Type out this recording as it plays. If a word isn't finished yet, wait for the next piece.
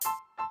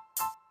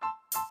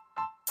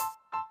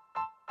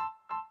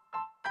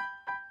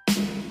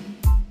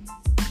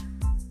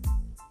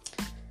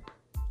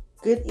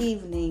Good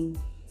evening.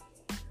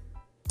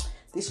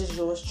 This is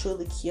yours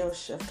truly,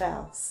 Kiosha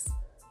Faust,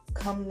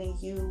 coming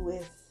to you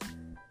with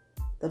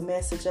the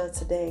message of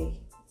today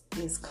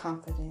is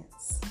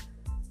confidence.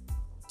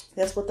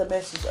 That's what the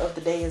message of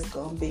the day is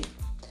going to be.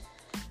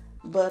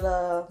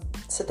 But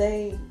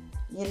today,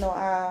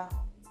 I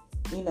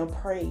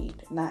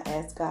prayed and I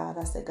asked God.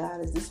 I said,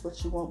 God, is this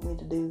what you want me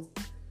to do?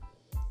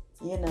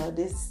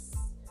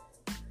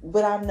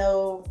 But I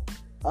know,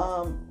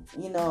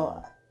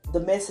 the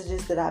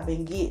messages that I've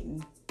been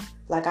getting,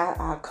 like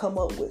I come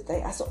up with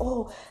things. I said,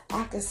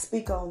 I can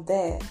speak on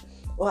that.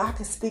 Or I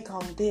can speak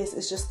on this.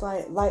 It's just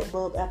like light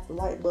bulb after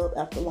light bulb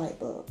after light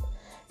bulb.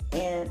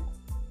 And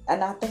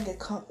I think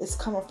it's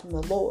coming from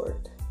the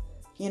Lord.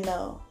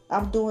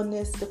 I'm doing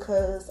this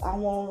because I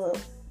want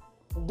to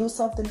do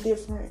something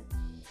different.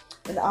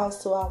 And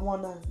also I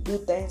want to do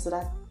things that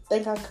I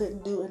think I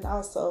couldn't do. And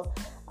also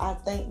I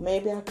think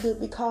maybe I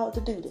could be called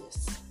to do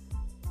this.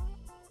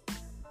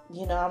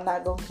 I'm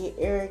not going to get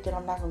arrogant.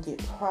 I'm not going to get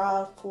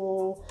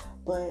prideful.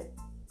 But,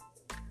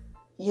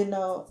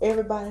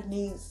 everybody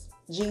needs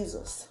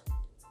Jesus.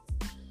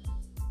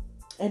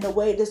 And the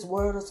way this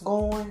world is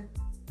going,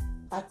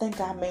 I think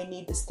I may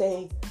need to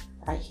stay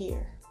right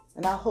here.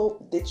 And I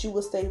hope that you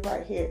will stay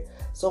right here.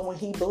 So when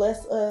he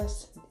bless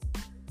us,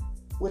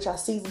 which our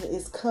season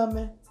is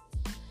coming,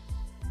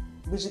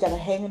 we just got to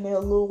hang in there a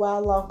little while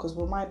longer because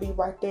we might be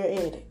right there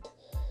at it.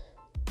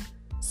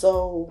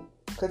 So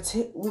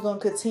we're going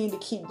to continue to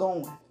keep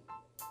going.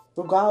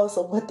 Regardless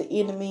of what the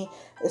enemy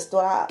is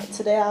doing.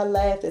 Today I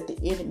laughed at the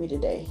enemy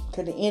today.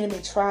 Because the enemy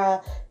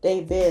tried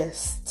their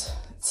best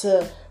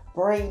to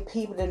bring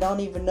people that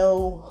don't even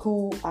know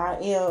who I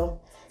am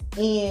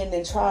in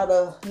and try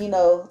to,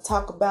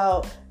 talk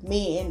about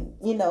me and,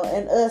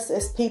 and us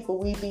as people.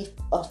 We be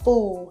a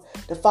fool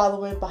to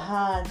following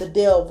behind the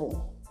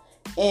devil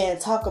and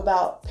talk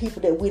about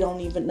people that we don't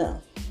even know.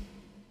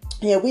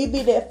 Yeah, we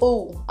be that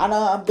fool. I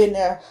know I've been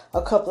there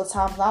a couple of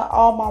times, not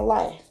all my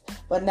life,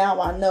 but now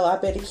I know I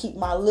better keep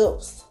my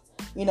lips.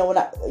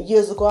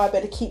 Years ago, I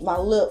better keep my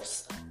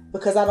lips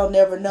because I don't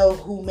never know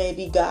who may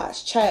be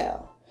God's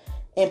child.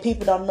 And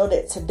people don't know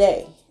that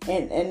today.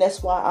 And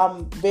that's why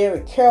I'm very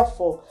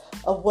careful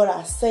of what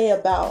I say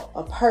about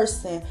a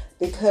person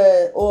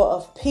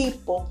of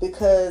people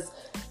because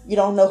you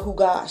don't know who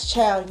God's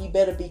child. And you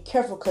better be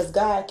careful because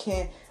God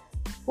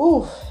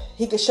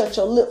he can shut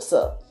your lips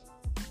up.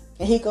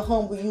 And he can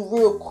humble you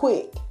real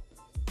quick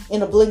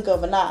in a blink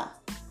of an eye.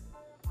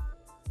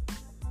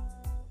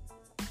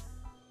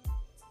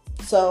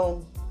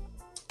 So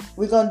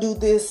we're going to do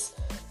this.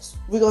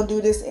 We're going to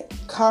do this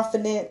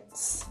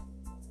confidence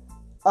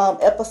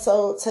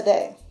episode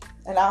today.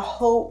 And I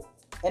hope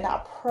and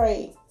I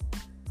pray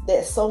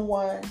that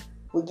someone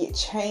will get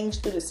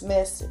changed through this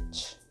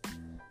message.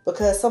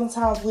 Because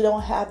sometimes we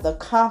don't have the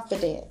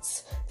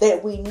confidence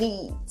that we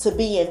need to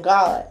be in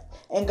God.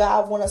 And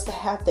God wants us to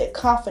have that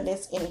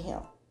confidence in him.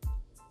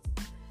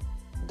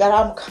 God,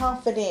 I'm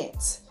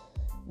confident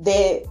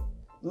that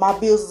my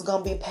bills is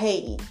going to be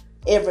paid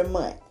every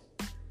month.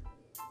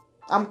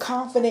 I'm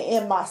confident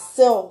in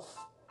myself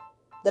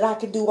that I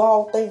can do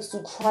all things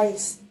through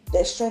Christ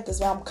that strengthens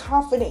me. I'm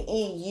confident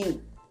in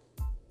you.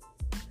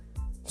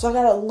 So I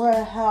got to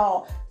learn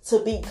how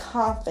to be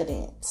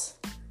confident.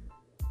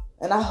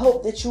 And I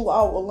hope that you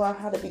all will learn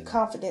how to be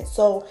confident.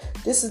 So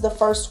this is the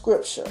first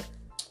scripture.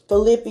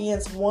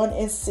 Philippians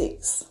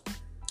 1:6.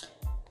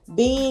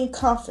 Being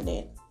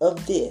confident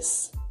of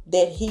this,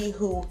 that he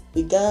who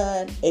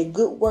begun a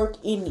good work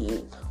in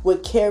you will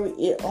carry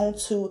it on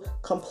to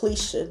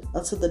completion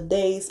until the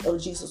days of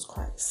Jesus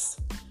Christ.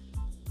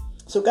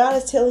 So God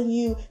is telling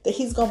you that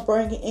he's going to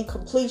bring it in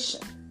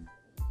completion.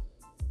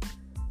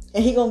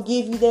 And he's going to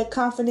give you that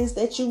confidence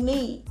that you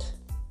need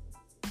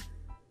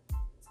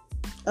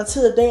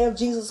until the day of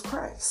Jesus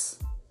Christ.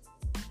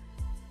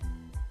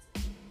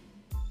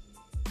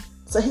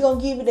 So he's going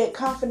to give you that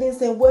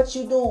confidence in what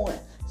you're doing.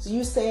 So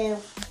you saying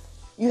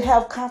you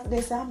have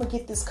confidence that I'm going to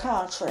get this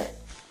contract.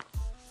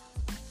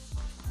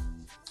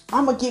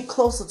 I'm going to get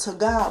closer to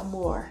God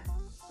more.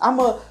 I'm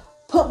going to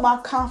put my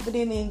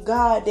confidence in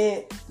God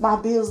that my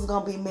bills are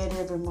going to be met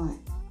every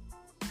month.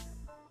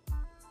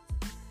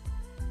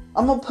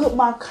 I'm going to put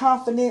my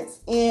confidence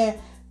in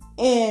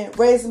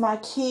raising my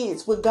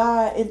kids with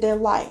God in their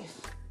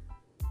life.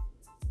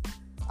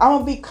 I'm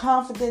going to be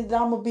confident that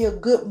I'm going to be a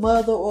good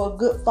mother or a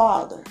good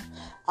father.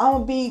 I'm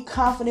going to be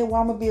confident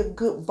where I'm going to be a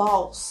good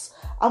boss.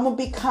 I'm going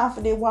to be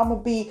confident where I'm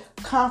going to be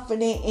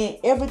confident in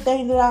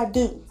everything that I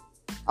do.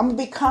 I'm going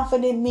to be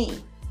confident in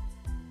me.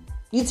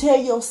 You tell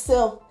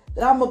yourself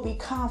that I'm going to be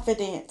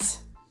confident.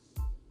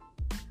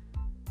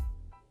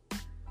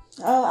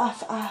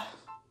 I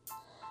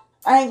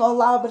ain't going to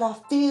lie, but I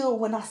feel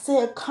when I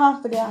said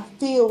confident, I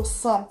feel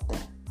something.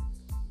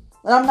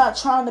 And I'm not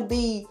trying to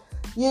be,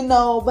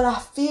 but I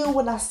feel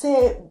when I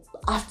said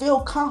I feel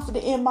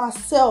confident in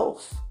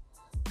myself.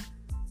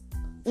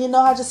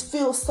 I just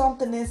feel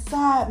something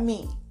inside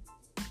me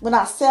when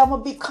I say I'm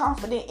going to be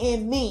confident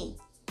in me.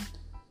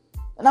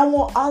 And I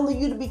want all of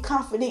you to be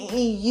confident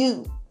in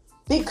you.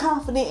 Be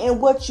confident in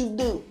what you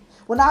do.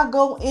 When I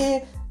go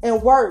in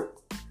and work,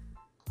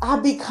 I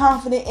be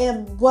confident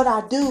in what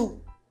I do.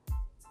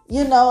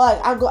 You know, like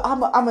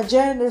I'm a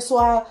janitor,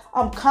 so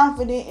I'm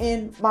confident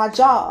in my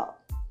job.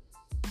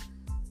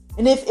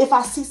 And if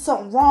I see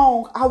something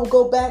wrong, I will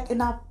go back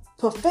and I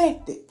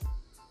perfect it.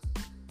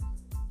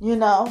 You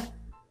know,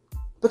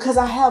 because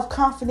I have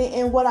confidence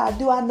in what I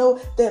do. I know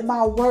that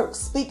my work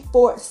speaks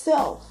for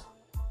itself.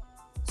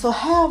 So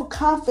have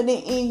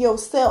confidence in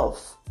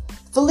yourself.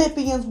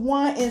 Philippians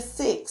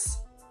 1:6.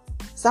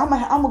 So I'm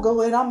gonna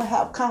go ahead and I'm gonna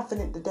have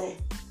confidence today.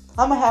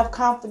 I'm gonna have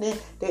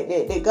confidence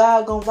that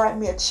God gonna write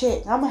me a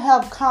check. I'm gonna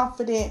have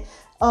confidence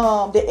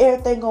that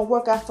everything gonna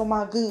work out for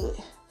my good.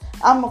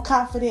 I'm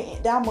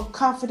confident that I'm a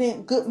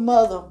confident good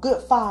mother,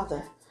 good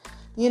father.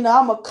 You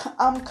know,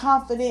 I'm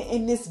confident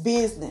in this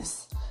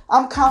business.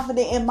 I'm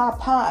confident in my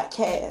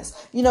podcast.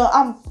 You know,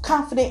 I'm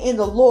confident in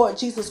the Lord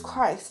Jesus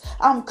Christ.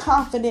 I'm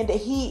confident that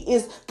He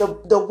is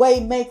the way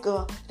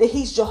maker, that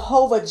He's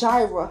Jehovah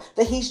Jireh,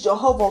 that He's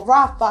Jehovah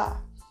Rapha,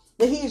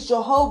 that He is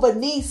Jehovah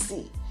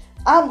Nisi.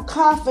 I'm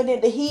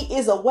confident that He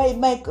is a way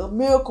maker,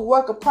 miracle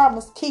worker,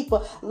 promise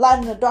keeper, light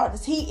in the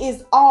darkness. He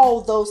is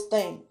all those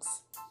things.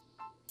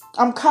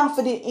 I'm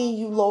confident in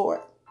you, Lord.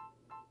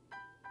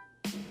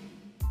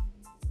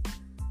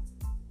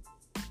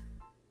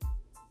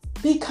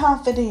 Be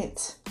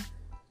confident.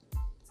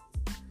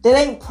 That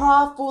ain't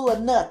prideful or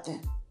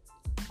nothing.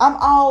 I'm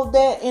all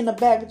that in a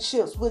bag of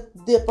chips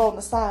with dip on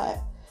the side.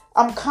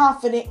 I'm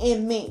confident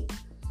in me.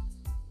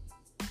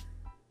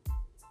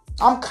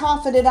 I'm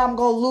confident I'm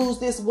going to lose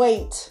this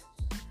weight.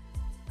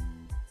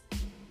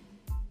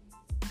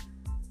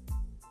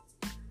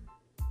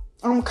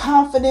 I'm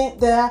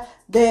confident that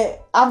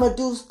I'm going to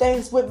do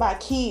things with my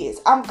kids.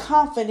 I'm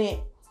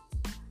confident.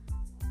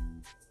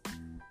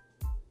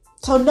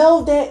 So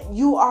know that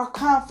you are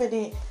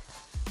confident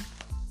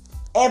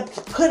and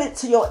put it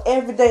to your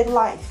everyday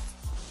life.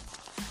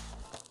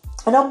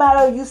 And no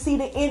matter if you see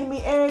the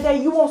enemy every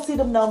day, you won't see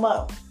them no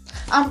more.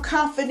 I'm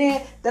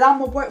confident that I'm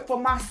going to work for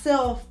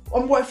myself.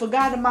 I'm working for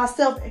God and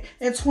myself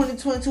in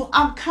 2022.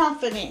 I'm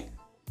confident.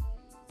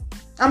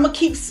 I'm going to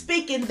keep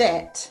speaking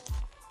that.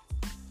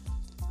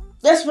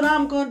 That's what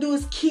I'm going to do,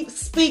 is keep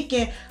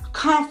speaking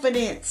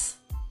confidence.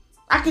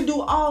 I can do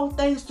all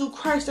things through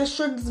Christ that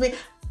strengthens me.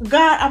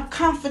 God, I'm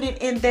confident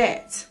in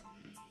that.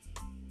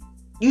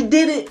 You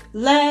did it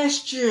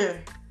last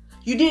year.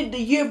 You did it the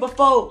year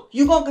before.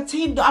 You're going to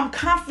continue to. I'm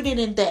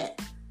confident in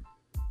that.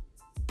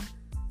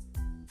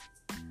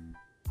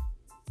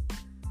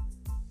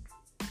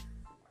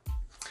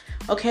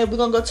 Okay, we're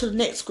going to go to the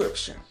next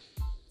scripture.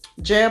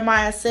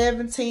 Jeremiah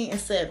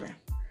 17:7.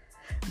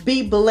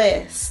 Be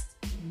blessed,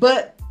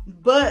 but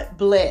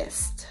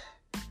blessed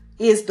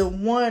is the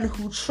one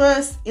who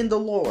trusts in the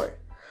Lord,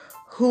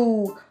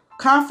 who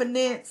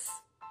confidence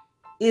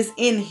is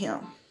in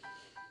Him.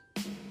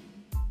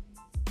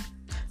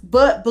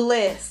 But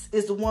blessed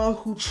is the one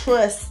who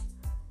trusts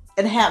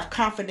and have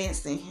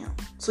confidence in Him.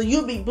 So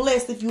you'll be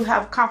blessed if you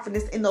have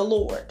confidence in the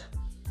Lord.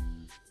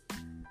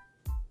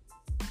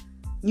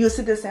 You'll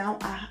sit there and say,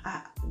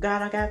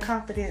 God, I got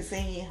confidence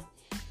in You.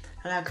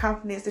 I got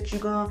confidence that you're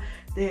gonna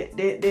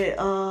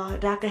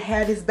that I can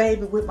have this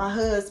baby with my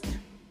husband.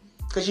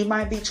 Because you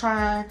might be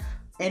trying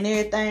and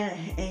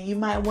everything, and you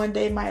might one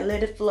day might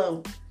let it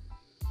flow.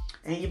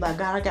 And you're like,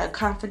 God, I got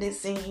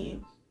confidence in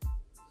You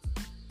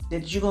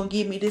that you're going to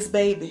give me this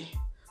baby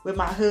with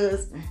my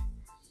husband.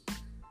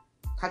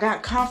 I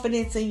got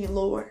confidence in You,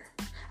 Lord.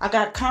 I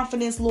got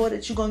confidence, Lord,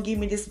 that you're going to give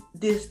me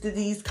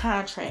these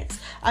contracts.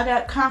 I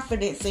got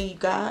confidence in You,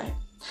 God.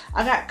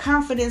 I got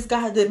confidence,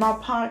 God, that my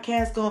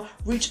podcast going to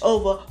reach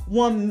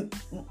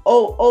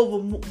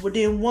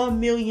within 1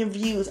 million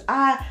views.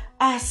 I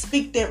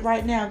speak that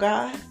right now,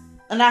 God.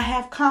 And I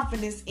have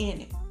confidence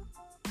in it.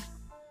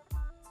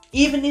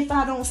 Even if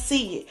I don't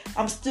see it,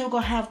 I'm still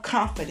going to have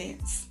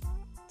confidence.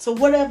 So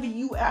whatever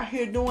you out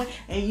here doing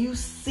and you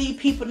see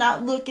people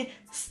not looking,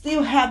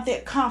 still have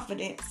that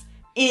confidence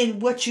in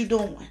what you're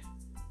doing.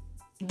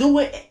 Do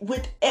it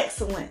with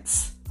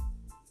excellence.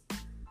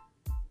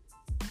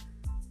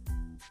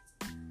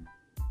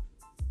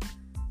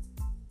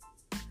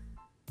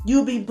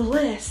 You'll be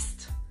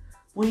blessed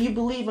when you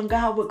believe in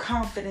God with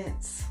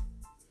confidence.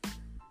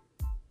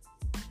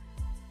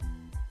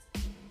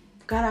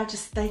 God, I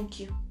just thank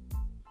You.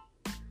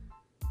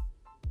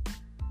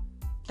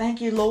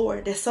 Thank You,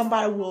 Lord, that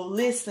somebody will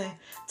listen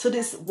to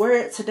this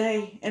word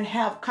today and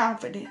have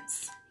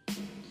confidence.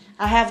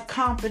 I have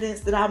confidence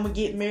that I'm going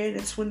to get married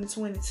in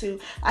 2022.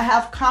 I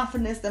have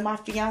confidence that my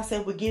fiance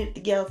will get it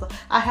together.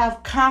 I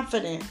have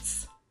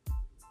confidence.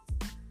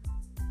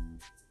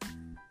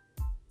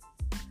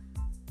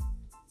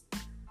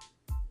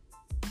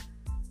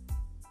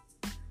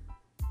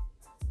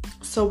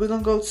 So we're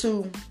going to go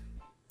to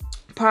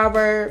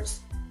Proverbs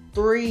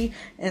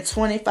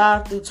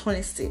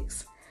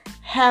 3:25-26.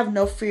 Have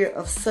no fear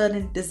of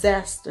sudden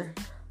disaster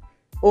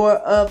or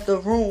of the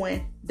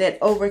ruin that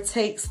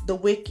overtakes the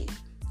wicked.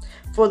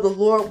 For the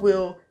Lord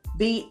will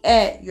be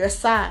at your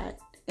side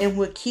and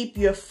will keep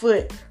your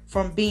foot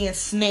from being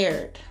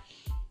snared.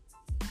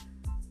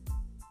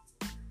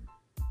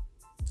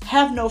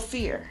 Have no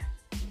fear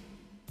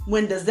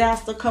when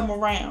disaster come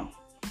around.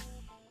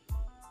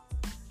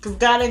 Because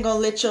God ain't going to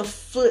let your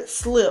foot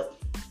slip.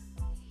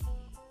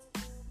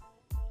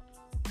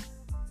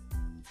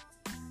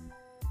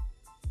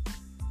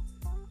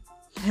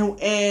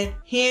 And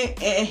he ain't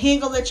going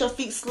to let your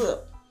feet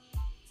slip.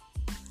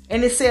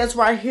 And it says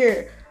right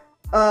here,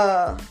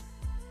 the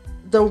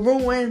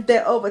ruin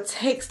that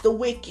overtakes the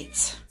wicked.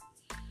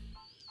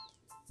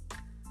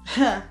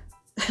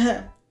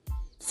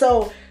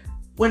 So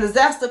when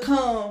disaster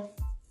comes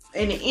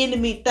and the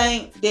enemy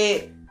think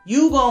that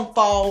you gonna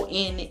fall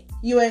in it,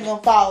 you ain't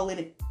gonna fall in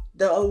it.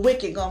 The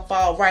wicked gonna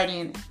fall right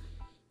in it.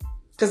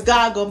 Because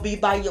God gonna be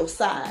by your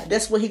side.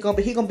 That's what he gonna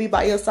be. He gonna be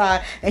by your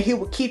side, and he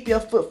will keep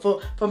your foot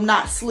from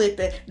not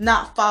slipping,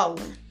 not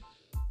falling.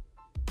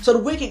 So the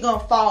wicked gonna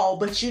fall,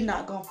 but you're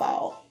not gonna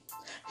fall.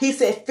 He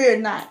said, fear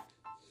not.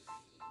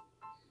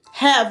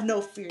 Have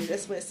no fear.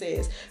 That's what it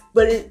says.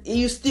 But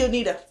you still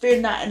need to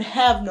fear not and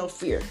have no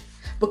fear.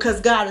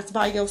 Because God is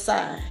by your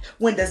side.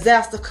 When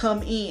disaster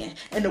come in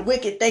and the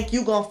wicked think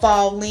you gonna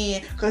fall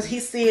in because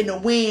he's seeing the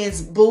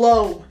winds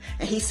blow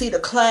and he see the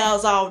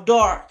clouds all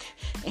dark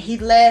and he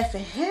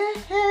laughing.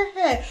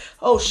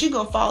 Oh, she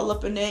gonna fall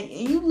up in there. And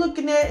you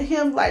looking at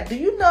him like, do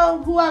you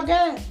know who I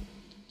got?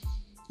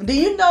 Do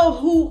you know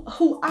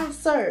who I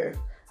serve?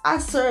 I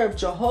serve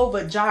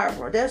Jehovah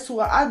Jireh. That's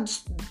who I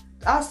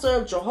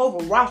serve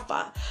Jehovah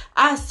Rapha.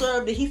 I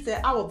serve that. He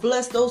said, I will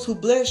bless those who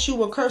bless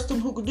you and curse them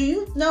who. Do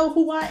you know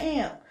who I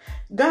am?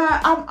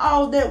 God, I'm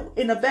all that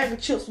in a bag of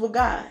chips with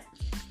God.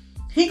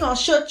 He gonna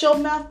shut your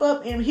mouth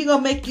up and he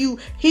gonna make you,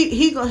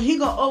 he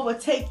gonna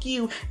overtake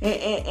you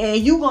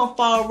and you gonna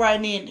fall right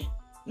in it.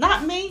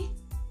 Not me.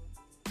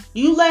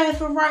 You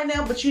laughing right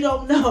now, but you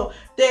don't know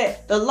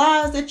that the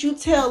lies that you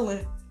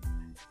telling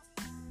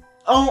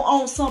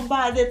on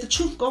somebody, that the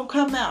truth gonna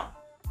come out.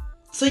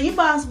 So you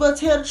might as well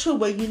tell the truth.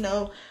 But you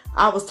know,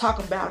 I was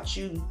talking about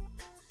you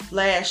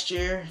last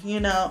year, you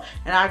know,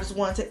 and I just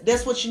wanted to,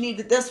 that's what you need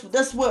to, that's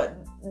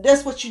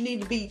what you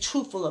need to be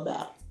truthful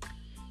about.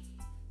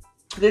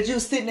 That you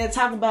sitting there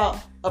talking about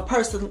a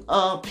person,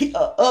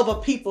 other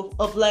people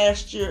of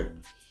last year,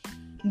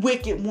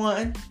 wicked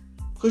one,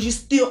 because you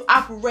still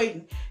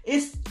operating.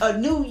 It's a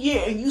new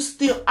year and you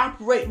still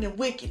operating in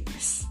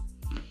wickedness.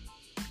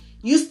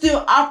 You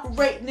still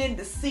operating in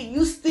deceit.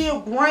 You still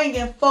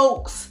bringing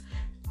folks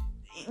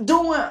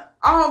doing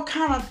all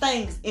kind of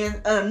things in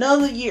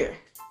another year.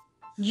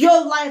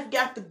 Your life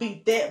got to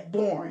be that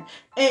boring.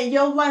 And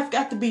your life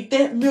got to be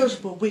that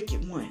miserable,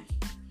 wicked one.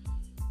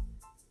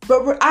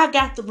 But I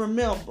got to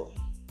remember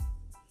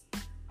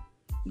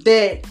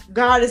that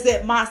God is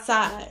at my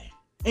side.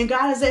 And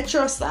God is at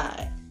your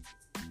side.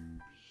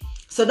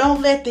 So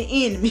don't let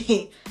the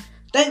enemy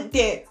think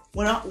that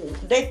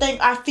they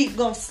think our feet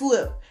gonna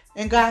slip.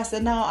 And God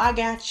said, no, I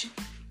got you.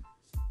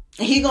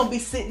 And he gonna be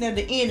sitting there,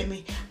 the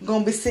enemy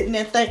gonna be sitting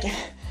there thinking,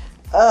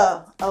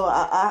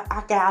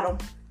 I got him.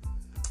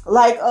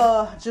 Like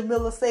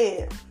Jamila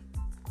said,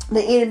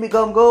 the enemy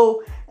gonna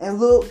go and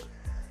look.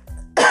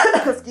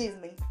 Excuse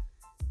me.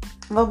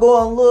 Gonna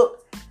go and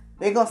look.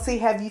 They're gonna see,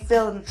 have you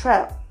fell in the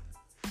trap?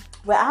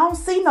 Well, I don't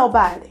see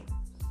nobody.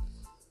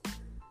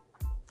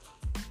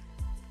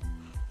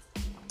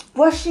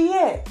 Where's she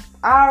at?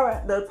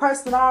 The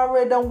person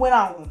already done went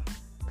on.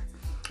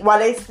 While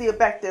they still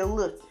back there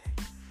looking.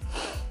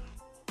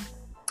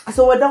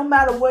 So it don't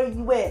matter where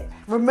you at.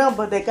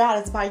 Remember that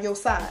God is by your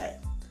side.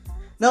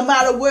 No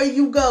matter where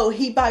you go,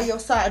 he by your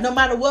side. No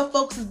matter what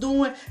folks is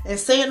doing and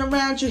saying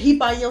around you, he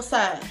by your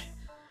side.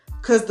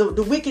 Because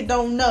the wicked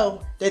don't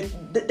know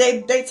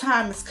that their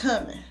time is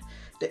coming.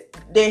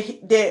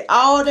 That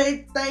all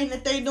they thing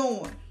that they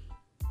doing,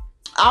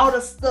 all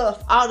the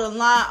stuff, all the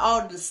lie,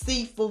 all the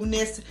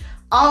deceitfulness,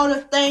 all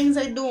the things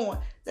they doing,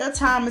 their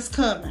time is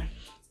coming.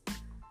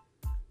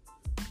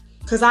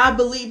 Because I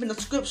believe in the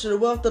scripture, the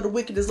wealth of the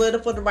wicked is laid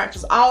up for the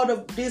righteous. All the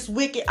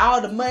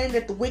money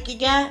that the wicked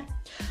got,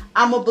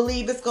 I'm going to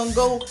believe it's going to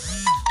go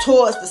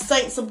towards the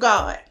saints of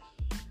God.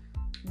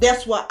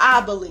 That's what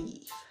I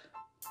believe.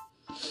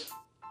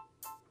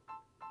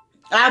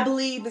 I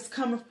believe it's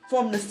coming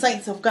from the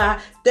saints of God.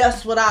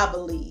 That's what I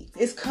believe.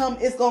 It's going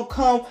to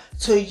come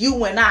to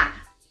you and I.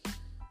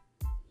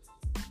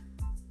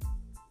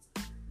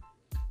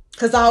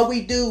 Because all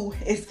we do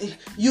is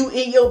you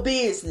in your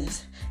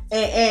business.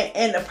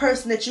 And the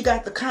person that you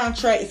got the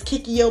contract is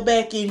kicking your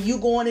back in. You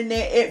going in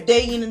there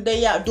day in and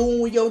day out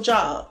doing your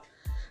job.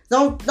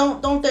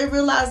 Don't they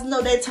realize,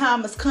 no, that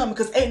time is coming,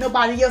 because ain't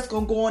nobody else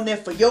gonna go in there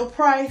for your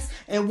price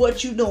and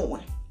what you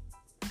doing.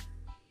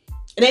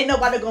 And ain't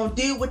nobody gonna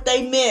deal with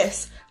they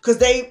mess because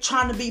they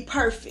trying to be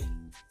perfect.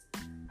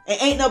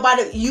 And ain't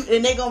nobody,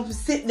 and they gonna be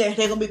sitting there,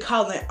 they gonna be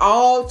calling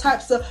all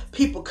types of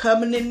people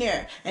coming in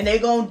there, and they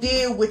gonna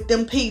deal with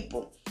them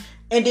people.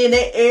 And then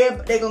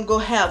they gonna go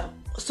have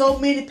so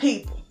many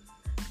people,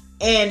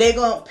 and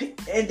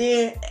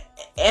then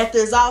after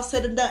it's all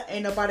said and done,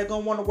 ain't nobody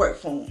gonna want to work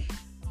for them.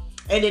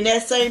 And then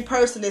that same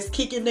person that's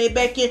kicking their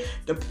back in,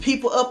 the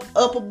people up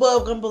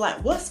above gonna be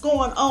like, what's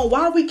going on?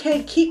 Why we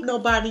can't keep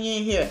nobody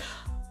in here?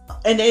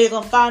 And they're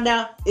going to find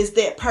out it's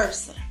that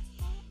person.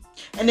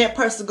 And that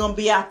person going to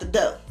be out the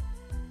door.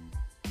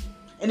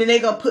 And then they're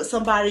going to put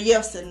somebody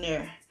else in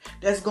there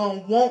that's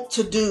going to want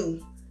to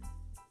do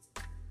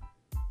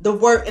the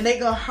work. And they're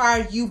going to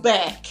hire you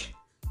back.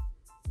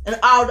 And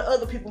all the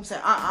other people say,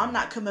 I'm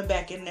not coming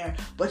back in there.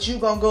 But you're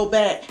going to go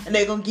back and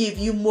they're going to give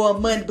you more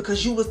money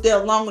because you was there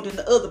longer than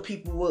the other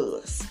people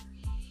was.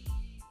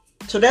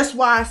 So that's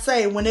why I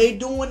say when they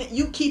doing it,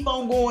 you keep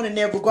on going in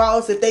there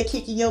regardless if they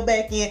kicking your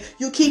back in.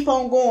 You keep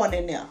on going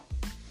in there.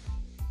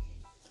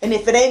 And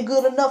if it ain't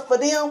good enough for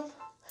them,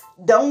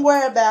 don't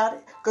worry about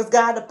it. Because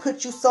God will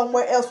put you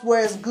somewhere else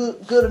where it's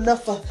good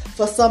enough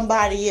for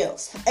somebody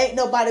else. Ain't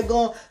nobody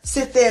going to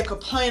sit there and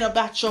complain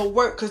about your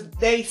work because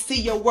they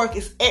see your work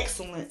is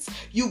excellence.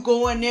 You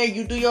go in there,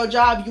 you do your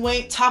job. You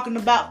ain't talking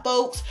about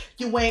folks.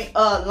 You ain't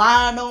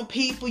lying on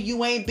people.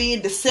 You ain't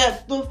being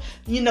deceptive.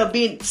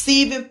 Being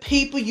deceiving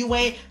people. You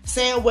ain't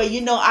saying, well,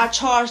 I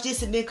charge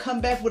this and then come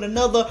back with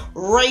another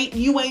rate.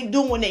 You ain't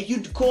doing that.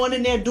 You going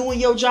in there doing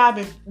your job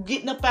and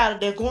getting up out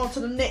of there, going to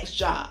the next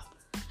job.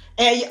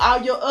 And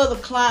all your other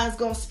clients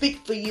going to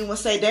speak for you and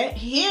say that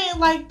he ain't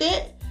like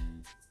that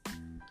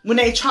when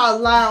they try to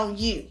lie on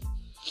you.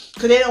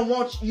 Because they don't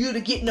want you to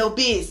get no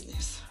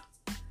business.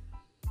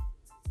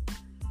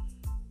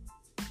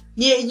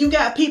 Yeah, you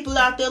got people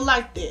out there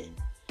like that.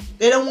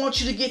 They don't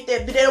want you to get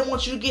that. They don't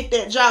want you to get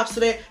that job so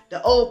that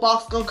the old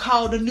boss going to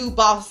call the new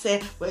boss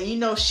and say,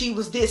 well, she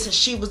was this and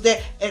she was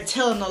that, and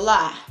telling a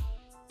lie.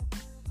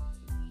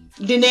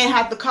 Then they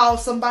have to call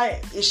somebody.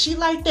 Is she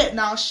like that?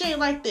 No, she ain't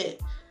like that.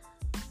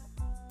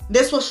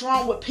 That's what's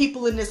wrong with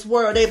people in this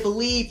world. They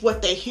believe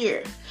what they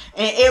hear.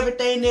 And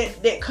everything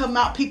that come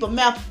out people's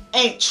mouth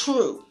ain't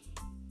true.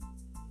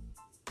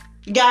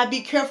 You got to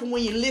be careful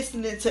when you're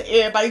listening to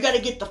everybody. You got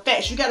to get the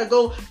facts. You got to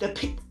go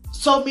to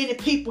so many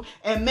people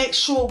and make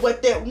sure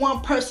what that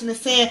one person is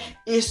saying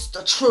is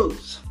the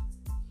truth.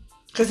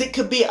 Because it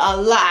could be a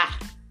lie.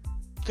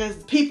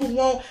 Because people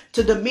want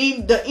to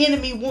demean, the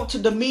enemy want to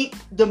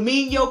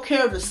demean your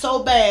character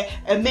so bad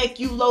and make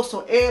you low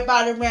so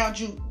everybody around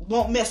you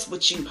won't mess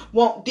with you,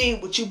 won't deal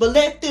with you. But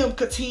let them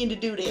continue to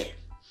do that.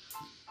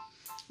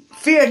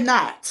 Fear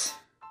not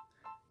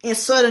in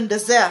sudden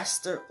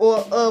disaster or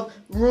of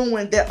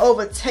ruin that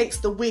overtakes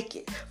the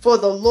wicked. For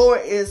the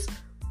Lord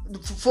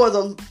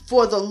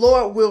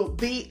will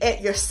be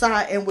at your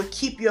side and will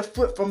keep your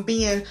foot from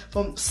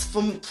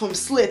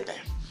slipping.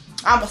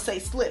 I'ma say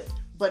slipping.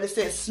 But it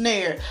says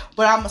snare.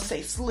 But I'm going to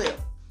say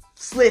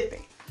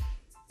slipping.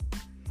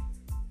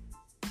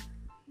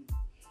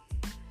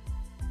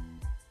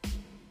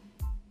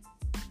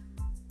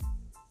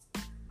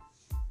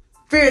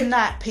 Fear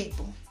not,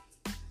 people.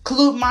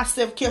 Include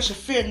myself, Kesha.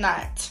 Fear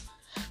not.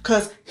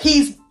 Because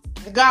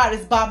God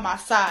is by my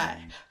side.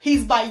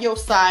 He's by your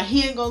side.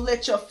 He ain't going to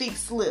let your feet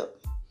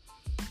slip.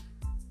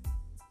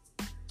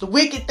 The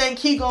wicked think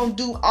he going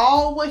to do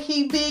all what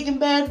he big and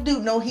bad to do.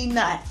 No, he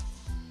not.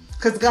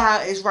 Because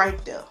God is right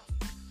there.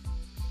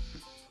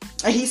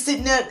 And he's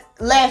sitting there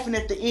laughing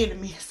at the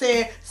enemy.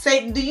 Saying,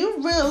 Satan, do you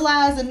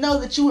realize and know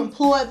that you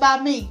employed by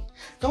me?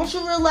 Don't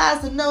you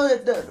realize and know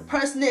that the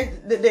person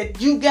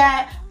that you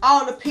got,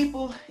 all the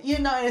people,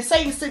 and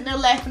Satan's sitting there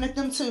laughing at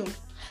them too.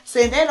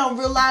 Saying they don't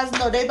realize,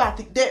 no,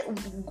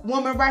 that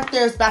woman right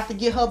there is about to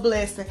get her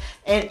blessing.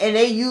 And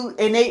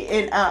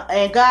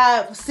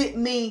God sent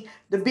me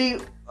to be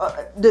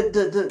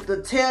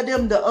to tell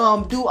them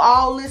to do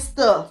all this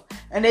stuff,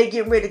 and they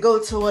get ready to go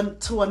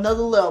to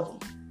another level.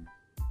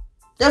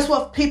 That's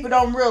what people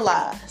don't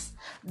realize.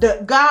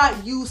 That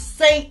God used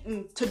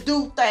Satan to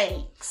do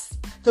things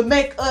to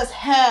make us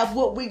have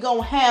what we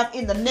gonna have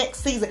in the next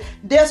season.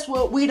 That's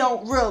what we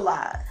don't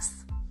realize.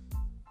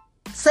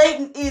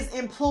 Satan is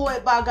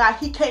employed by God.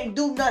 He can't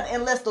do nothing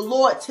unless the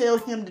Lord tell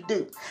him to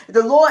do. If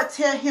the Lord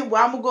tell him,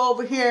 well, I'm going to go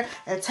over here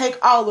and take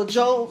all of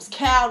Job's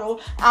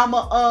cattle. I'm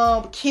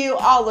going to kill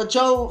all of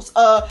Job's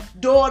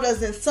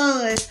daughters and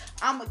sons.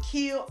 I'm going to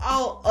kill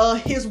all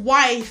his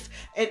wife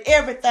and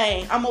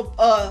everything. I'm going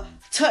to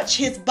touch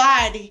his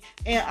body.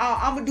 And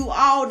I'm going to do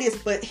all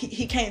this, but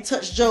he can't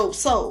touch Job's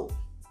soul.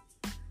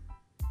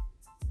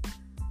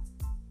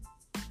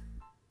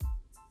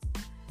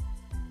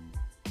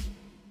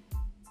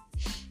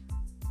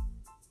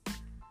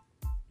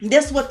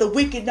 That's what the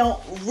wicked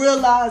don't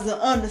realize and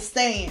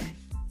understand.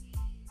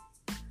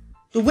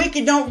 The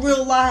wicked don't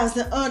realize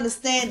and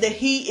understand that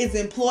he is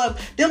employed.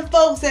 Them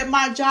folks at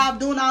my job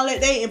doing all that,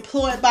 they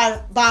employed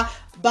by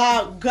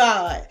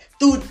God.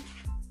 Through,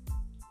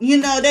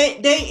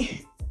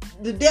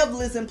 the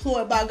devil is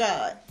employed by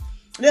God.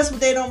 That's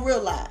what they don't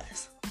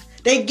realize.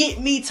 They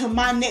get me to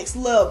my next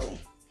level.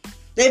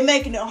 They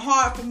making it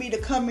hard for me to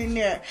come in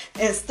there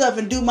and stuff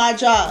and do my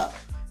job.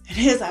 And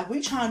he's like,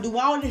 we trying to do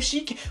all this.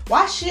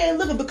 Why she ain't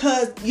looking?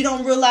 Because you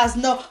don't realize,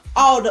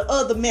 all the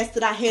other mess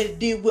that I had to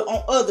deal with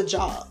on other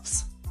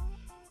jobs.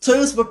 So it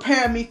was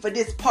preparing me for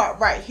this part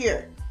right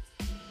here.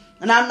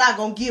 And I'm not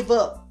going to give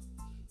up.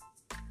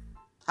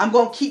 I'm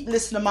going to keep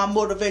listening to my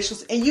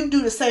motivational, and you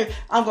do the same.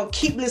 I'm going to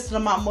keep listening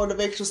to my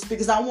motivational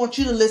speakers. I want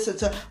you to listen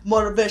to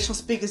motivational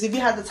speakers. If you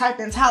have to type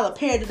in Tyler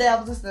Perry today, I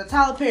was listening to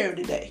Tyler Perry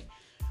today.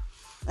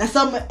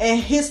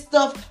 And his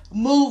stuff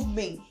moved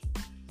me.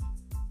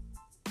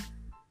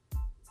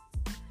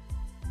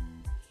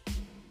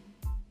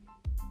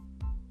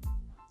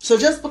 So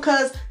just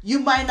because you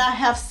might not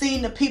have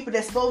seen the people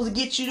that's supposed to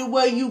get you to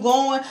where you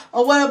going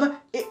or whatever,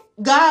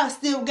 God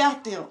still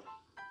got them.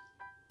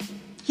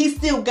 He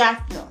still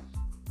got them.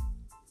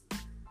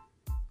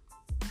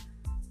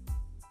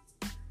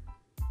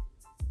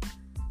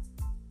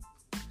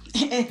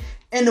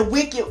 And the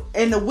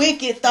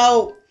wicked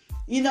thought,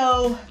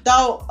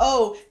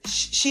 oh,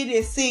 she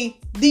didn't see.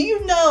 Do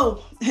you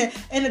know?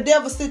 And the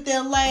devil sit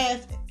there and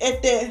laugh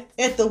at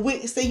the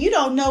wicked. Say, you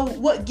don't know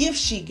what gift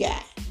she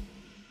got.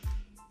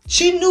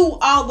 She knew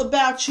all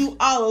about you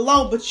all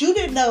along, but you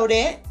didn't know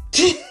that.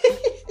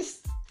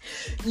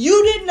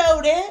 You didn't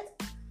know that.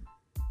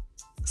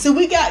 So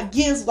we got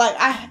gifts like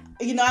I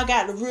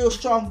got a real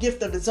strong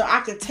gift of discernment.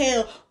 I can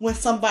tell when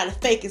somebody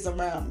fake is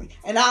around me,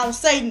 and I don't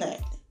say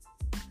nothing.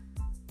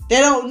 They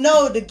don't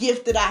know the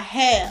gift that I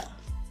have,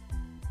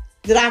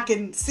 that I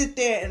can sit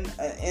there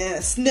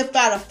and sniff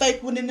out a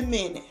fake one in a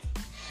minute.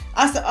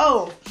 I said,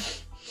 oh,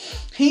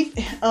 he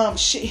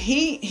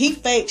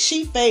fake,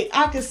 she fake.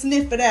 I can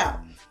sniff it out.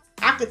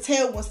 I could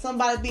tell when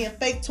somebody being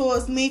fake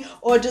towards me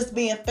or just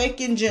being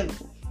fake in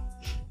general.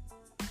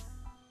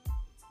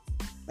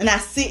 And I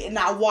sit and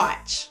I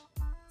watch.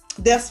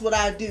 That's what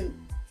I do.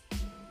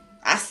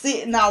 I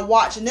sit and I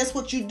watch. And that's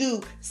what you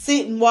do.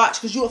 Sit and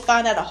watch, because you'll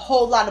find out a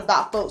whole lot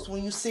about folks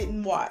when you sit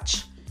and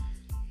watch.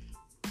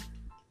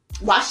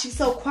 Why she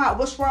so quiet?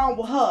 What's wrong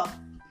with her?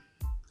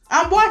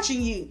 I'm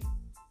watching you.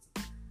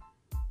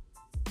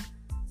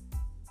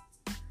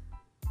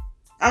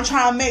 I'm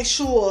trying to make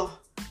sure,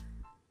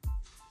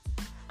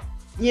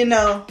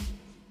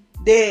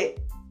 that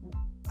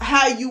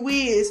how you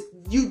is,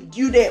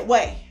 you that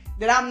way.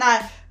 That I'm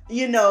not,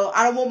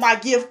 I don't want my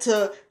gift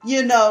to,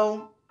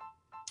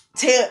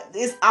 tell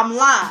this I'm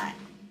lying.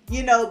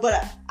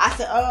 But I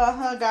said,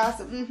 God, I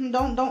said,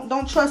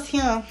 don't trust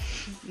him.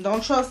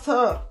 Don't trust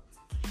her.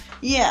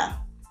 Yeah.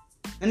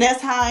 And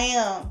that's how I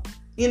am.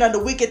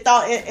 The wicked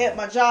thought at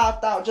my job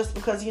thought just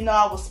because,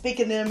 I was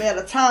speaking to them at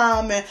a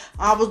time and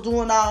I was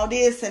doing all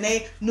this and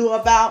they knew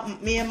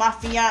about me and my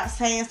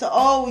fiance and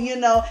so,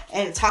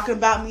 and talking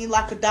about me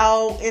like a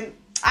dog. And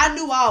I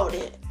knew all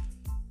that.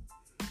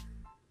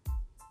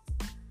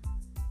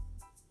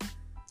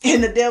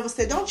 And the devil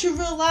said, don't you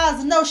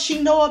realize, no,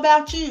 she know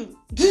about you.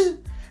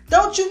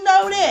 Don't you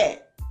know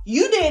that?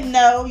 You didn't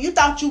know. You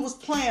thought you was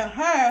playing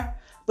her,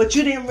 but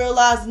you didn't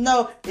realize,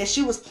 no, that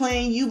she was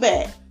playing you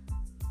back.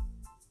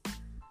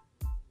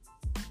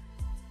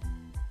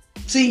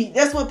 See,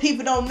 that's what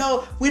people don't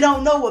know. We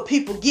don't know what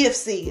people's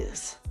gifts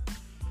is.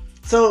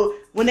 So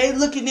when they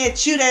looking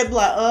at you, they be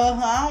like,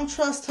 I don't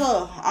trust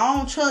her. I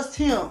don't trust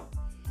him.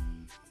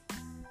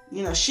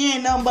 She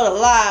ain't nothing but a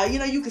lie.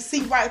 You can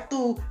see right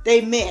through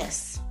they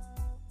mess.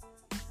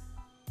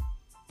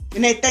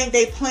 And they think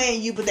they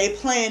playing you, but they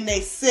playing they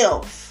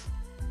self.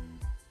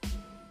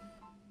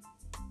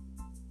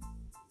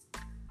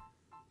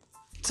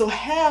 So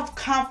have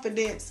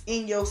confidence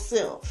in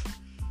yourself.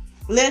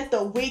 Let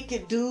the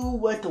wicked do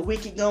what the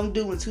wicked gonna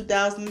do in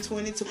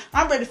 2022.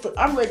 I'm ready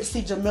to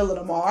see Jamila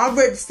tomorrow. I'm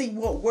ready to see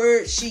what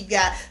word she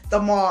got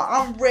tomorrow.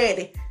 I'm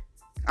ready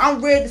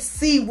to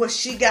see what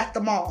she got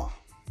tomorrow.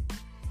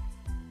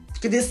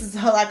 Because this is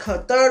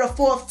her third or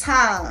fourth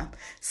time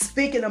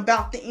speaking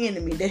about the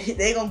enemy.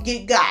 They gonna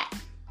get got.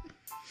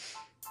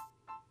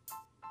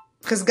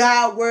 Because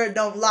God's word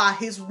don't lie.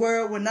 His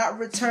word will not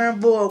return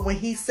void when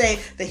he say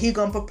that he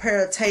gonna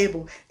prepare a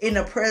table in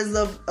the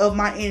presence of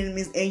my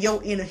enemies and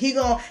your enemy.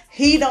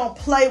 He don't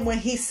play when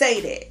he say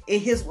that.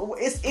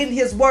 It's in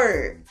his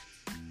word.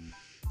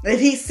 If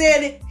he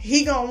said it,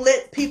 he gonna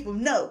let people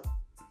know.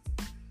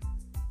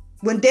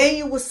 When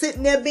Daniel was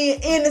sitting there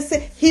being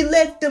innocent, he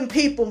let them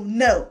people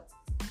know.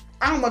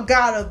 I'm a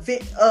God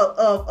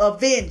of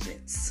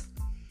vengeance.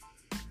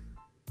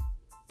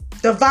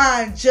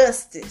 Divine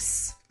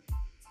justice.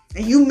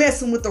 And you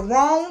messing with the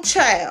wrong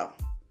child.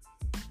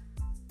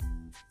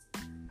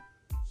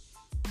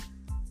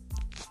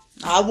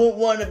 I wouldn't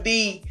want to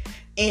be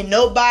in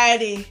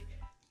nobody's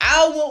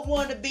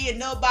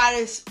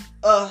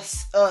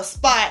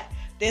spot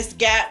that's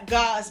got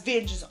God's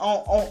vengeance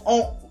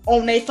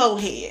on their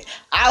forehead.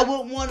 I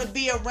wouldn't want to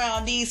be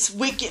around these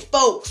wicked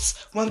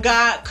folks when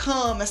God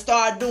come and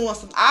start doing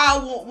something. I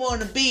wouldn't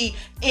want to be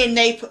in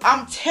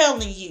I'm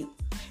telling you.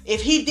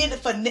 If he did it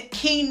for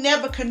King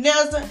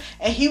Nebuchadnezzar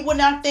and he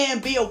went out there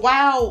and be a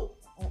wild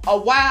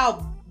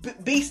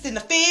beast in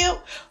the field,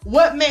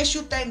 what makes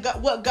you think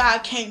what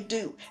God can't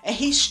do? And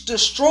he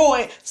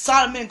destroyed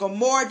Sodom and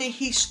Gomorrah. Then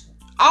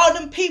all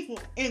them people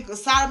in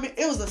Sodom,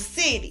 it was a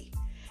city.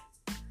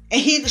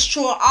 And he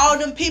destroyed all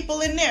them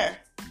people in there.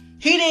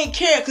 He didn't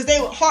care because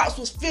their hearts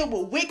was filled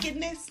with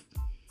wickedness.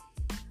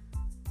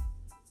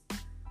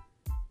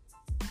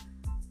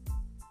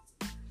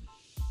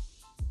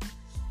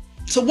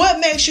 So what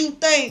makes you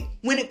think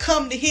when it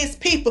comes to his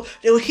people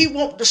that he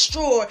won't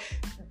destroy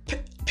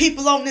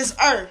people on this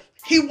earth?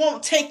 He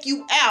won't take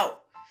you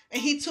out.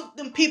 And he took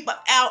them people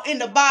out in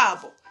the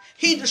Bible.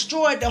 He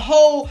flooded the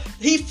whole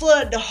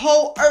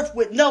earth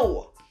with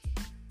Noah.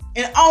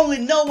 And only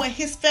Noah and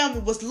his family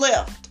was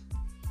left.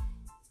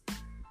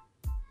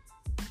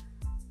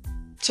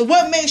 So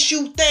what makes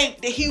you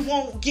think that he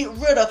won't get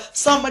rid of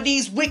some of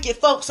these wicked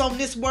folks on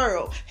this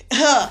world?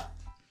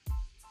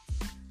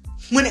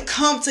 When it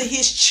comes to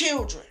his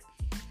children.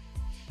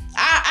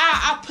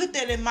 I put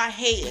that in my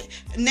head.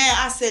 Now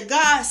I said,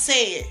 God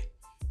said,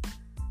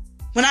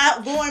 when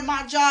I go in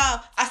my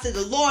job, I said,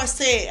 the Lord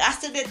said, I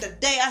said that the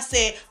day I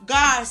said,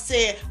 God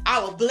said, I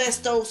will bless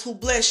those who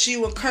bless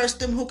you and curse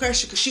them who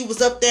curse you. Because she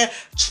was up there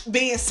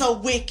being so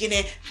wicked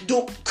and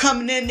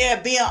coming in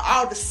there being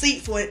all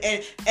deceitful.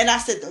 And I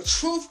said, the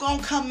truth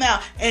gonna come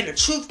out and the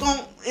truth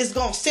is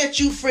gonna set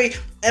you free.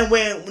 And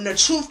when the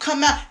truth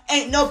come out,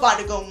 ain't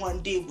nobody gonna want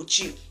to deal with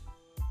you.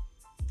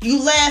 You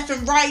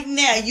laughing right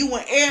now, you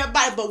and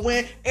everybody, but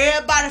when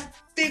everybody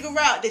figure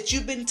out that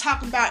you've been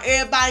talking about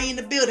everybody in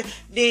the building,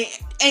 then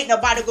ain't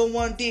nobody gonna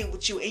want to deal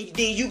with you, and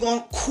then you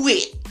gonna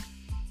quit.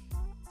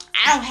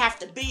 I don't have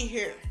to be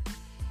here.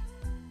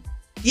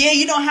 Yeah,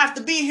 you don't have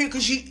to be here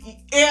because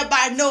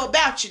everybody know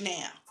about you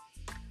now.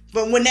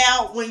 But when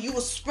you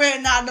was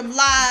spreading out them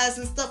lies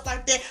and stuff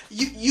like that,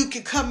 you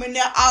can come in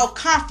there all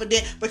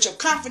confident, but your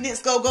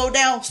confidence go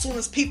down as soon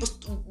as people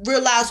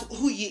realize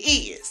who you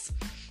is.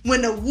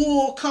 When the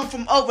wool come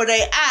from over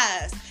their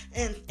eyes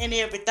and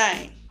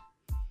everything.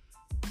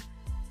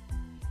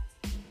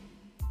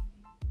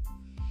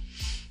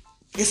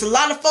 There's a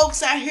lot of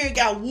folks out here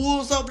got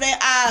wolves over their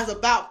eyes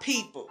about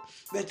people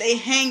that they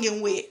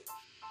hanging with.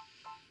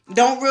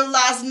 Don't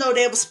realize,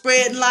 they were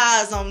spreading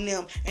lies on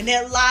them. And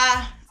that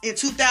lie in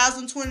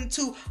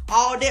 2022,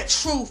 all that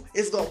truth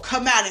is going to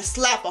come out and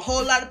slap a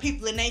whole lot of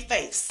people in their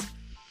face.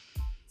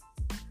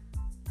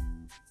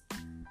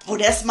 Oh,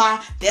 that's my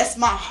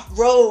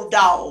road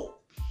dog.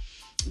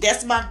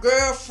 That's my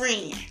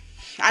girlfriend.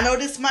 I know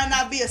this might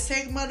not be a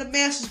segment of the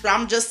message, but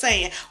I'm just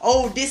saying,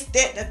 oh, this,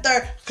 that, and the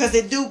third, because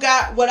it do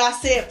got what I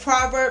said,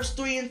 Proverbs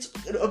 3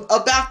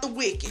 about the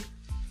wicked.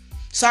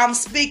 So I'm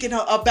speaking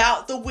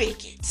about the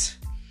wicked.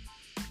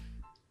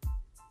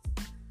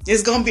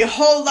 There's going to be a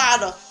whole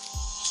lot of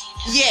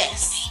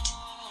yes.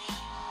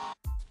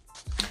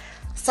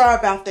 Sorry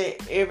about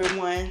that,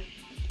 everyone.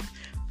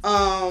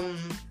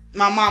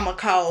 My mama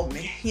called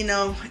me.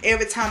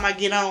 Every time I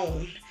get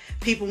on,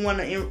 people want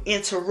to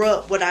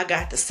interrupt what I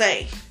got to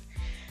say.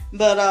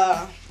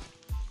 But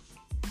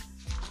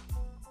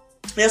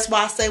that's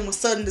why I say when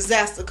sudden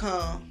disaster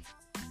comes,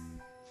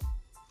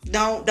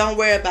 don't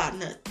worry about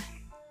nothing.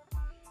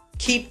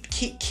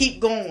 Keep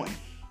going.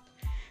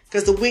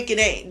 Because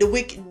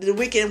the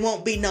wicked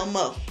won't be no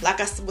more. Like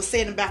I was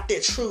saying about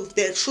that truth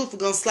is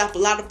gonna slap a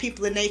lot of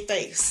people in their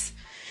face.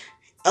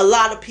 A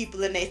lot of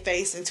people in their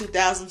face in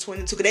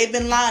 2022. They've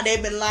been lying.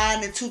 They've been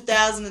lying in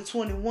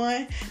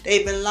 2021.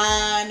 They've been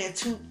lying in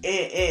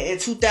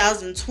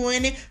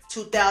 2020,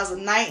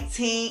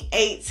 2019,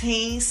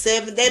 18,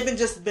 7. They've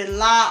been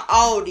lying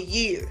all the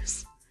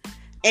years.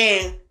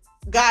 And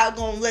God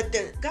gonna let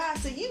that. God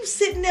said, you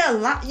sitting there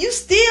lying. You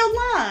still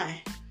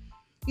lying.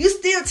 You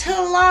still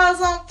telling lies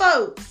on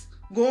folks.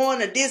 Going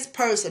to this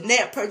person,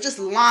 that person, just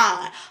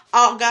lying.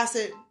 All God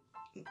said,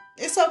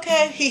 it's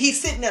okay.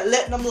 He's sitting there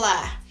letting them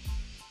lie.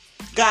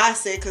 God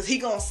said, because he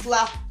going to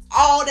slap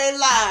all their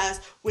lies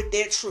with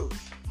their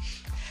truth.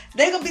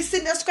 They're going to be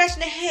sitting there scratching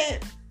their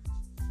head.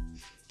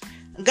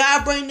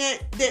 God bring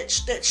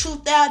that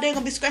truth out. They're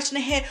going to be scratching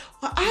their head.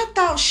 Well, I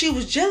thought she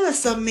was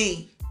jealous of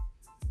me.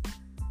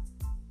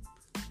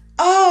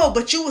 Oh,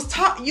 but you was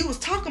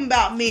talking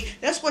about me.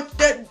 That's what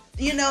and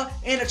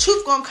the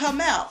truth going to come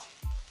out.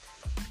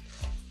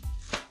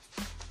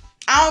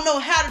 I don't know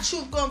how the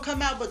truth going to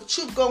come out, but the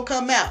truth going to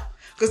come out.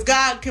 Because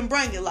God can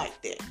bring it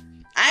like that.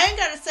 I ain't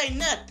got to say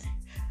nothing.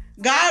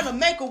 God will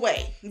make a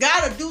way.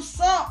 God will do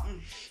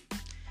something.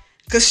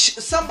 Because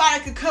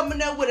somebody could come in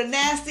there with a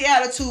nasty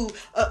attitude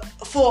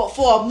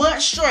for a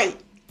month straight.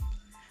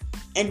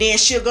 And then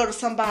she'll go to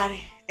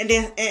somebody. And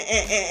then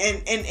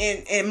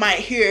and might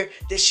hear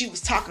that she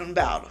was talking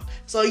about her.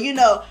 So,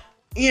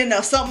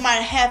 something might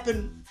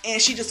happen.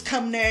 And she just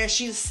come there and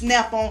she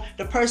snap on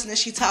the person that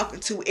she talking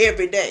to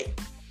every day.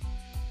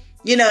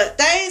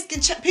 Things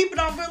can people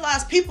don't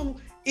realize people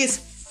is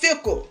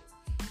fickle.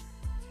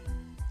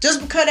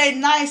 Just because they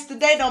nice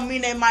today don't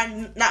mean they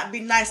might not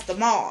be nice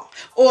tomorrow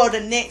or the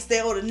next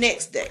day or the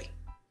next day.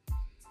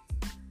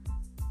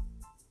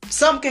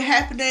 Something can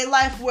happen in their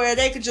life where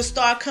they could just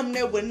start coming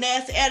there with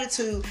nasty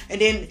attitude and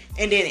then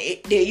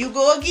there you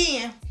go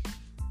again.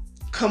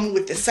 Coming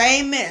with the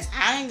same mess.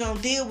 I ain't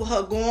gonna deal with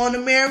her going to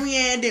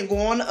Marianne, then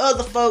going to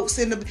other folks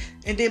and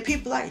then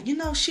people like,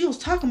 she was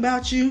talking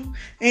about you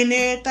and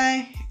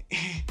everything.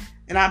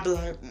 And I be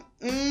like,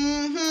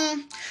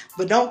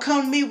 but don't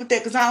come to me with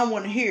that because I don't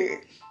want to hear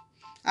it.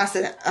 I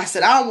said,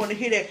 I don't want to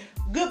hear that.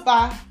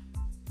 Goodbye.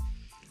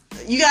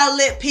 You got to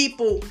let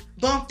people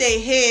bump their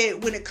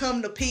head when it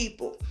comes to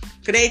people.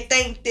 Because they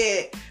think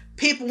that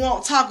people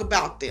won't talk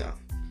about them.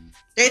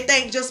 They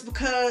think just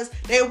because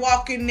they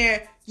walk in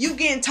there, you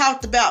getting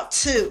talked about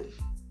too.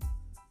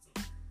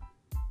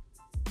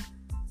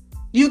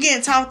 You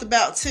getting talked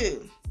about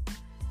too.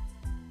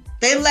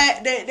 They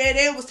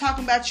was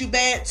talking about you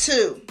bad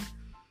too.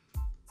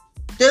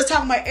 They was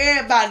talking about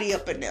everybody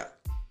up in there,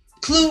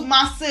 including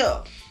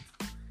myself.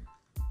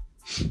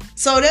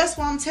 So that's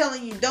why I'm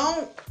telling you,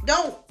 don't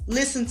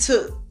listen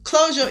to,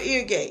 close your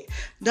ear gate.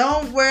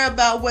 Don't worry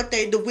about what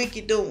the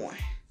wicked doing.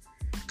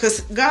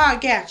 Because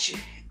God got you.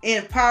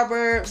 In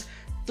Proverbs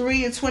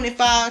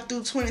 3:25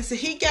 through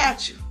 26, he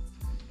got you.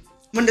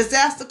 When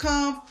disaster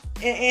comes,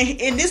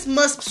 and this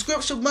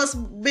scripture must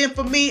have been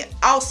for me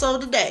also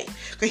today.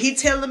 Because he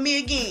telling me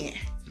again,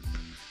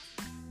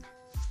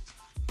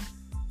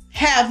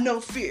 have no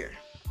fear.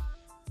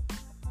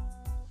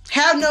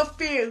 Have no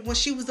fear when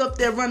she was up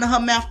there running her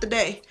mouth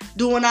today,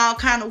 doing all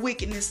kind of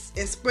wickedness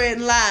and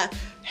spreading lies.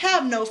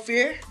 Have no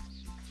fear.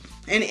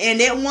 And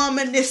that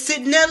woman that's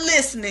sitting there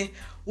listening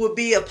would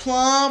be a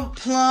plum.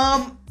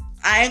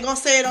 I ain't gonna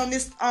say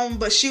it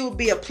but she would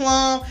be a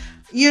plum.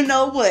 You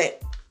know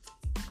what?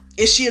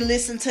 If she'll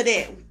listen to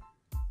that.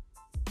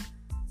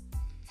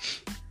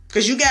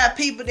 Because you got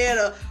people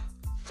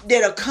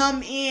that'll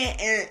come in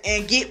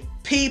and get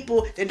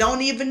people that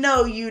don't even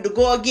know you to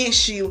go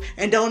against you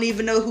and don't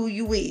even know who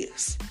you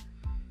is.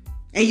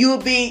 And you'll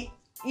be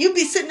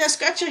sitting there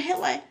scratching your head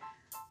like,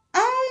 I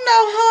don't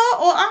know her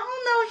or I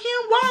don't know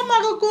him. Why am I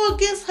going to go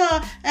against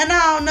her and I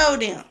don't know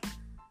them?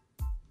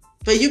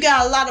 But you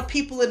got a lot of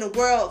people in the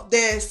world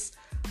that's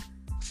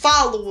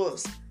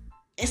followers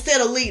instead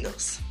of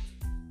leaders.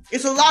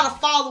 It's a lot of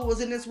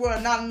followers in this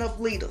world, not enough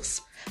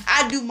leaders.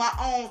 I do my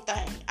own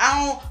thing.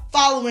 I don't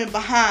follow in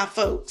behind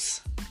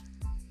folks.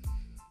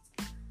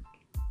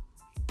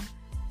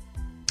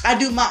 I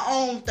do my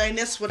own thing.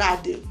 That's what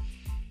I do.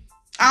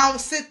 I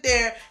don't sit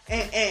there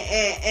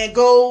and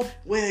go,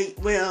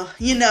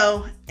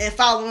 and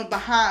following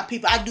behind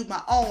people. I do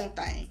my own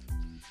thing.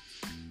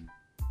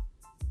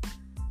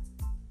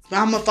 But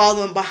I'm going to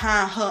follow him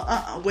behind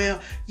her.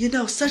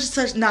 Such and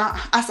such. Nah,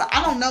 I said,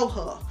 I don't know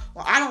her.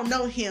 Or I don't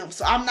know him.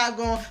 So I'm not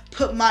going to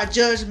put my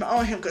judgment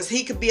on him. Because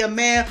he could be a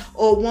man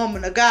or a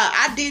woman of God.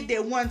 I did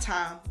that one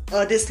time.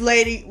 This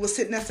lady was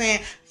sitting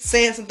there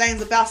saying some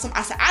things about some.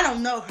 I said, I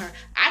don't know her.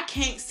 I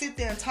can't sit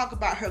there and talk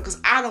about her because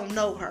I don't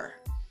know her.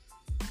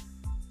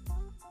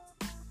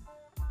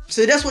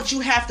 So that's what you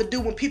have to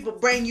do when people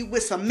bring you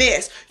with some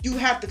mess. You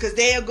have to, because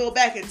they'll go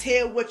back and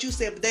tell what you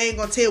said, but they ain't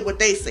going to tell what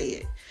they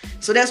said.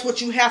 So that's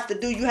what you have to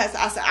do. You have to,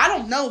 I said, I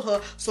don't know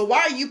her. So why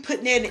are you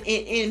putting that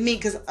in me?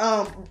 Because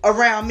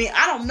around me,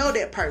 I don't know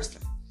that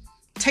person.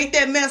 Take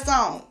that mess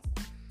on.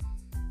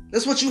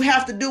 That's what you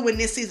have to do in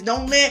this season.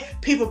 Don't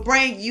let people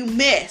bring you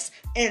mess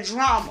and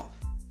drama.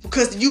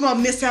 Because you're going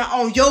to miss out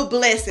on your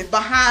blessing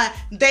behind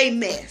they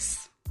mess.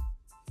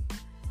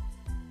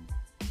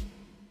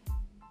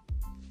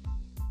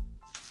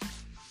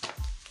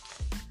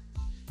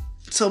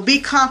 So be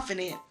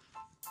confident.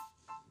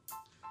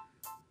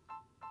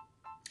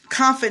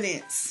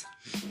 Confidence.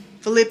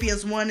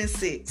 Philippians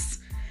 1:6.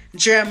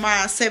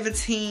 Jeremiah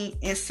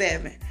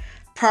 17:7.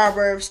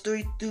 Proverbs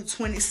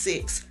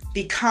 3-26.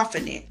 Be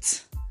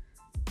confident.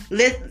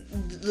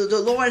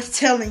 The Lord is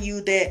telling you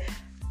that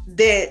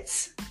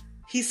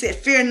he said,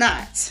 fear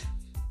not.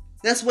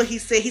 That's what he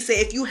said. He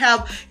said, if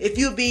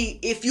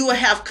you will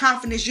have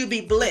confidence, you'll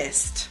be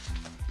blessed.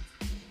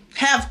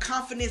 Have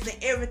confidence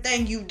in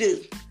everything you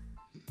do.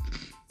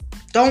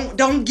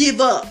 Don't give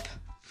up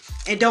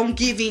and don't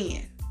give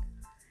in.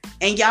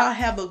 And y'all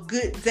have a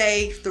good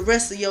day the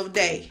rest of your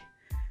day.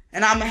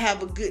 And I'm going to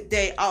have a good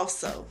day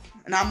also.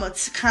 And I'm going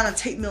to kind of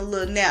take me a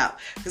little nap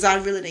because I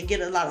really didn't get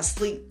a lot of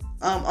sleep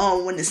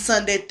on when it's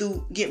Sunday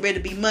through getting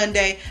ready to be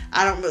Monday.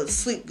 I don't really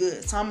sleep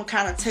good. So I'm going to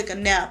kind of take a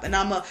nap. And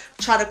I'm going to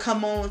try to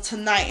come on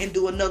tonight and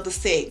do another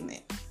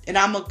segment. And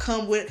I'm going to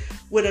come with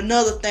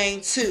another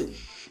thing too.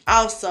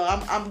 Also,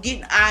 I'm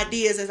getting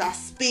ideas as I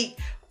speak.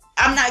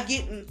 I'm not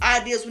getting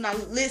ideas when I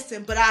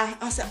listen, but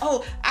I said,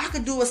 I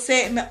could do a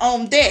segment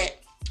on that.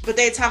 But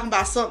they talking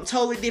about something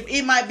totally different.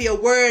 It might be a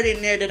word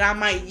in there that I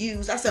might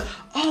use. I said,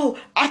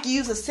 I can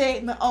use a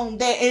segment on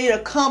that, and it'll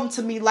come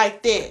to me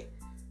like that.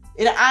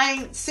 And I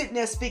ain't sitting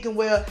there speaking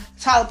where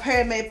Tyler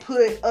Perry may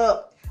put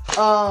up,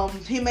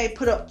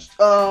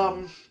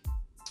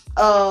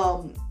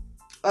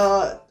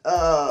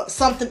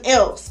 something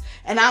else.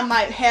 And I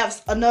might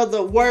have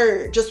another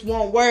word, just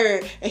one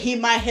word, and he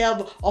might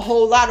have a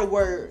whole lot of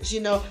words.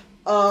 The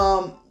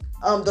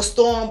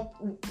storm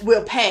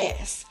will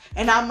pass,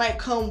 and I might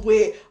come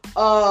with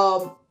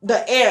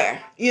the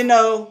air, in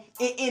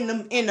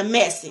the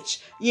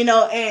message, and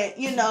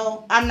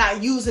I'm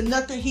not using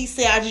nothing he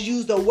said. I just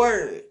used a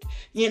word,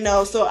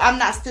 So I'm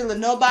not stealing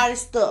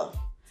nobody's stuff,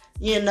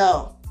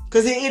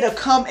 because it'll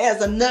come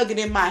as a nugget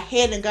in my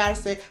head, and God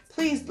said,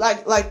 please,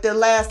 like the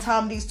last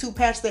time these two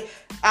pastors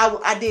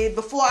I did,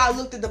 before I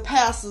looked at the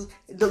pastors,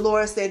 the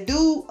Lord said,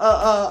 do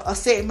a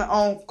segment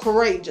on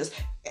courageous.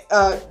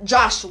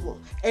 Joshua,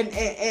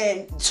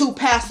 and two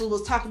pastors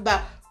was talking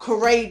about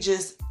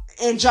courageous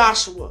in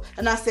Joshua,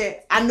 and I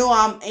said, I know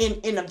I'm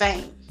in a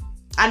vein.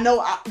 I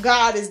know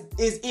God is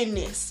in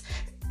this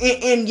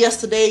in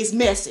yesterday's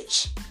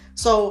message.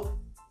 So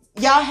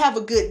y'all have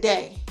a good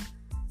day,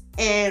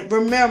 and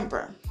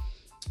remember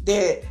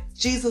that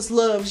Jesus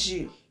loves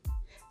you.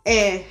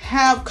 And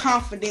have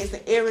confidence in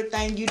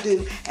everything you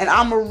do. And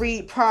I'm going to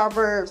read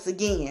Proverbs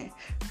again.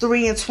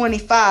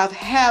 3:25.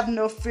 Have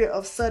no fear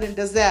of sudden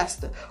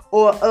disaster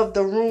or of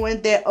the ruin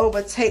that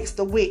overtakes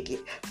the wicked.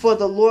 For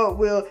the Lord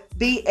will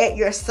be at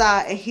your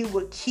side, and he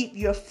will keep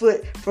your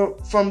foot from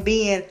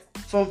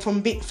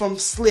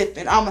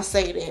slipping. I'm going to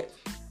say that.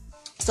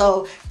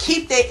 So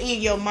keep that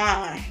in your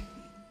mind.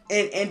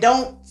 And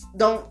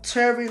don't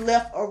turn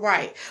left or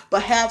right.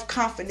 But have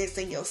confidence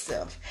in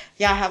yourself.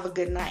 Y'all have a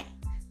good night.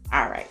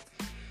 All right.